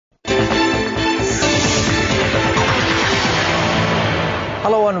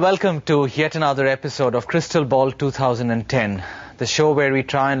Hello and welcome to yet another episode of Crystal Ball 2010, the show where we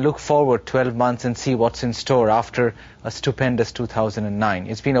try and look forward 12 months and see what's in store after a stupendous 2009.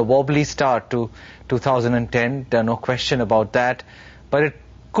 It's been a wobbly start to 2010, no question about that, but it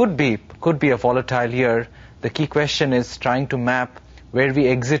could be a volatile year. The key question is trying to map where we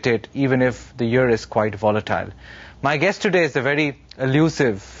exit it, even if the year is quite volatile. My guest today is a very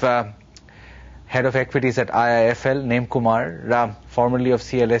elusive head of equities at IIFL, Nemkumar, formerly of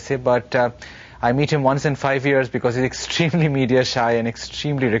CLSA, but I meet him once in 5 years because he's extremely media shy and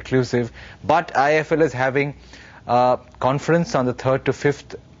extremely reclusive. But IIFL is having a conference on the 3rd to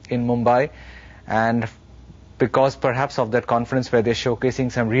 5th in Mumbai, and because perhaps of that conference where they're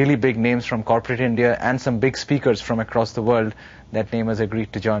showcasing some really big names from corporate India and some big speakers from across the world, that Naeem has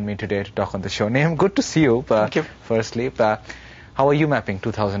agreed to join me today to talk on the show. Naeem, good to see you. Thank you. Firstly, how are you mapping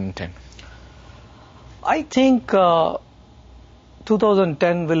 2010? I think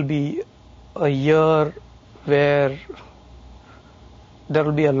 2010 will be a year where there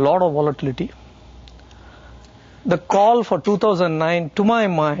will be a lot of volatility. The call for 2009, to my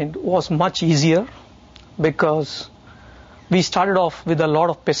mind, was much easier because we started off with a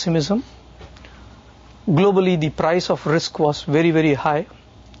lot of pessimism. Globally, the price of risk was very, very high.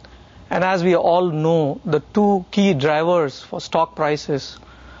 And as we all know, the two key drivers for stock prices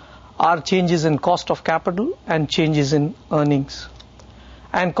are changes in cost of capital and changes in earnings.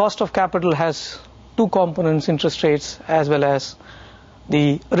 And cost of capital has two components, interest rates as well as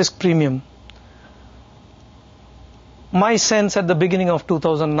the risk premium. My sense at the beginning of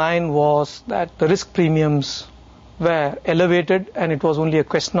 2009 was that the risk premiums were elevated and it was only a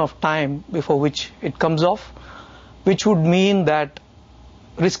question of time before which it comes off, which would mean that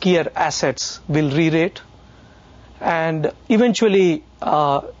riskier assets will re-rate, and eventually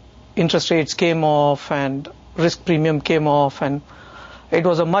interest rates came off and risk premium came off, and it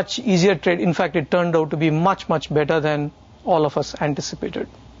was a much easier trade. In fact, it turned out to be much, much better than all of us anticipated.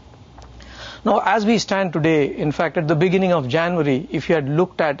 Now, as we stand today, in fact, at the beginning of January, if you had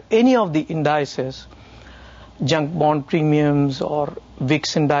looked at any of the indices, junk bond premiums or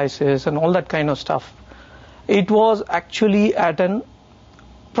VIX indices and all that kind of stuff, it was actually at an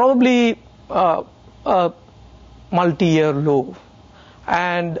probably a multi-year low.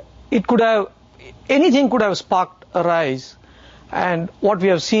 And anything could have sparked a rise. And what we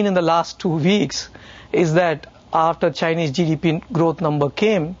have seen in the last 2 weeks is that after Chinese GDP growth number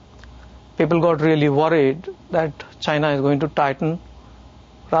came, people got really worried that China is going to tighten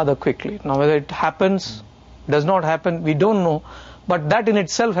rather quickly. Now, whether it happens, does not happen, we don't know. But that in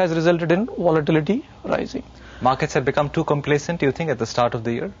itself has resulted in volatility rising. Markets have become too complacent, do you think, at the start of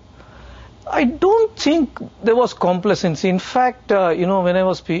the year? I don't think there was complacency. In fact,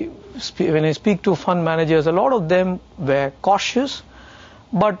 when I speak to fund managers, a lot of them were cautious.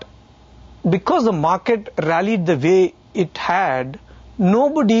 But because the market rallied the way it had,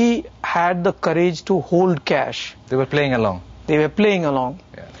 nobody had the courage to hold cash. They were playing along. Yeah.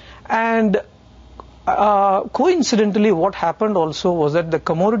 And coincidentally, what happened also was that the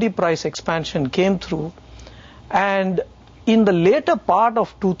commodity price expansion came through, and in the later part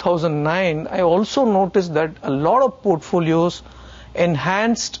of 2009, I also noticed that a lot of portfolios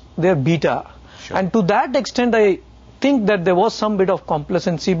enhanced their beta. Sure. And to that extent, I think that there was some bit of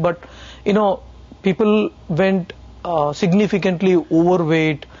complacency, but, people went significantly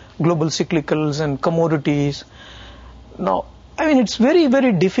overweight global cyclicals and commodities. Now, it's very,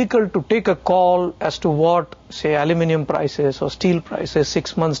 very difficult to take a call as to what, say, aluminum prices or steel prices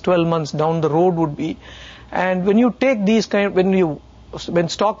 6 months, 12 months down the road would be. And when you take these when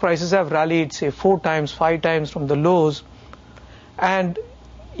stock prices have rallied, say, 4 times, 5 times from the lows, and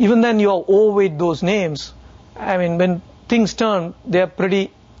even then you overweight those names, when things turn, they are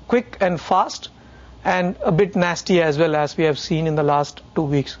pretty quick and fast and a bit nasty as well, as we have seen in the last 2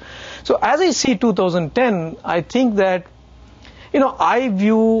 weeks. So as I see 2010, I think that, I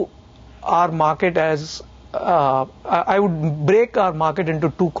view our market as, I would break our market into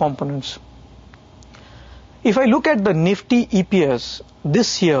 2 components. If I look at the Nifty EPS,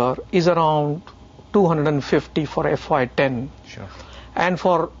 this year is around 250 for FY10. Sure. And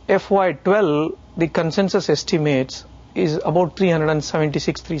for FY12, the consensus estimates is about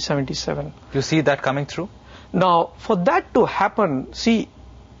 376, 377. You see that coming through? Now, for that to happen, see,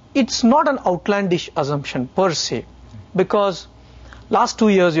 it's not an outlandish assumption per se, because last 2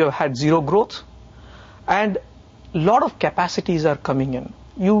 years you have had zero growth, and a lot of capacities are coming in.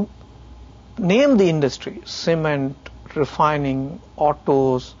 You name the industry: cement, refining,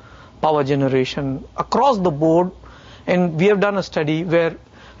 autos, power generation, across the board. And we have done a study where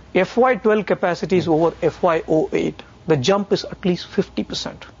FY12 capacity is over FY08. the jump is at least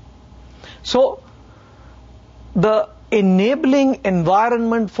 50%. So the enabling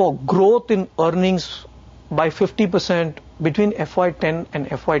environment for growth in earnings by 50% between FY10 and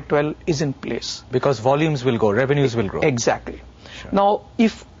FY12 is in place. Because volumes will go, revenues will grow. Exactly. Sure. Now,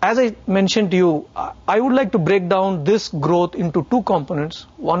 as I mentioned to you, I would like to break down this growth into two components.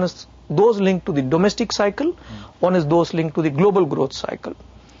 One is those linked to the domestic cycle, one is those linked to the global growth cycle.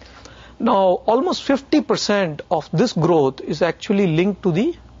 Now, almost 50% of this growth is actually linked to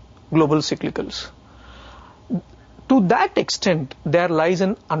the global cyclicals. To that extent, there lies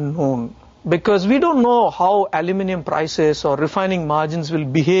an unknown, because we don't know how aluminum prices or refining margins will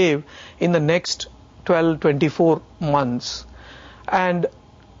behave in the next 12, 24 months. And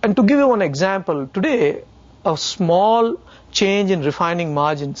to give you one example, today, a small change in refining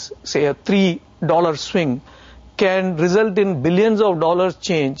margins, say a $3 swing, can result in billions of dollars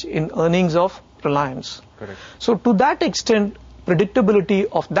change in earnings of Reliance. Correct. So to that extent, predictability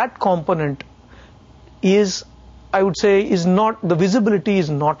of that component is, I would say, the visibility is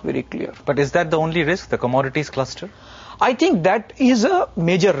not very clear. But is that the only risk, the commodities cluster? I think that is a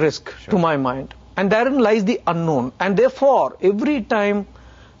major risk to my mind. And therein lies the unknown. And therefore, every time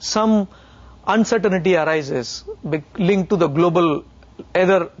some uncertainty arises linked to the global,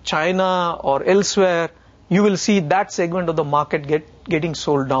 either China or elsewhere, you will see that segment of the market getting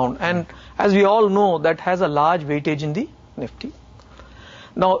sold down. And as we all know, that has a large weightage in the Nifty.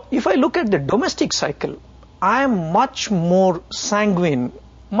 Now, if I look at the domestic cycle, I am much more sanguine,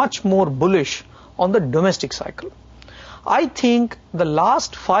 much more bullish on the domestic cycle. I think the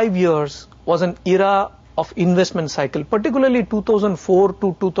last 5 years was an era of investment cycle, particularly 2004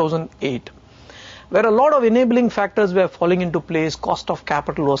 to 2008, where a lot of enabling factors were falling into place. Cost of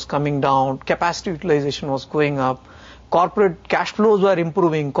capital was coming down, capacity utilization was going up, corporate cash flows were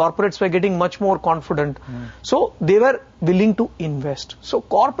improving, corporates were getting much more confident. So they were willing to invest. So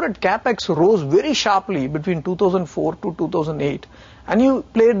corporate capex rose very sharply between 2004 to 2008. And you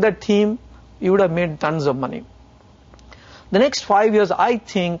played that theme, you would have made tons of money. The next 5 years, I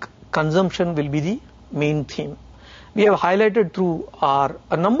think consumption will be the main theme. We have highlighted through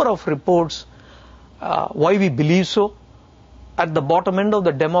a number of reports why we believe so. At the bottom end of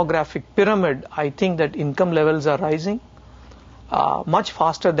the demographic pyramid, I think that income levels are rising much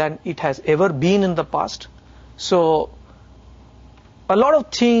faster than it has ever been in the past. So a lot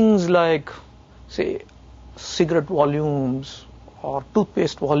of things like, say, cigarette volumes or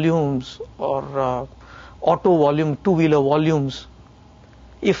toothpaste volumes or auto volume, two-wheeler volumes,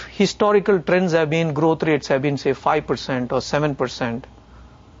 if historical trends have been, growth rates have been, say, 5% or 7%,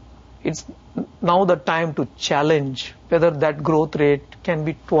 it's now the time to challenge whether that growth rate can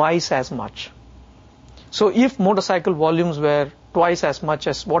be twice as much. So if motorcycle volumes were twice as much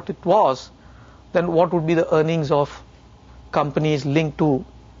as what it was, then what would be the earnings of companies linked to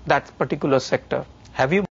that particular sector? Have you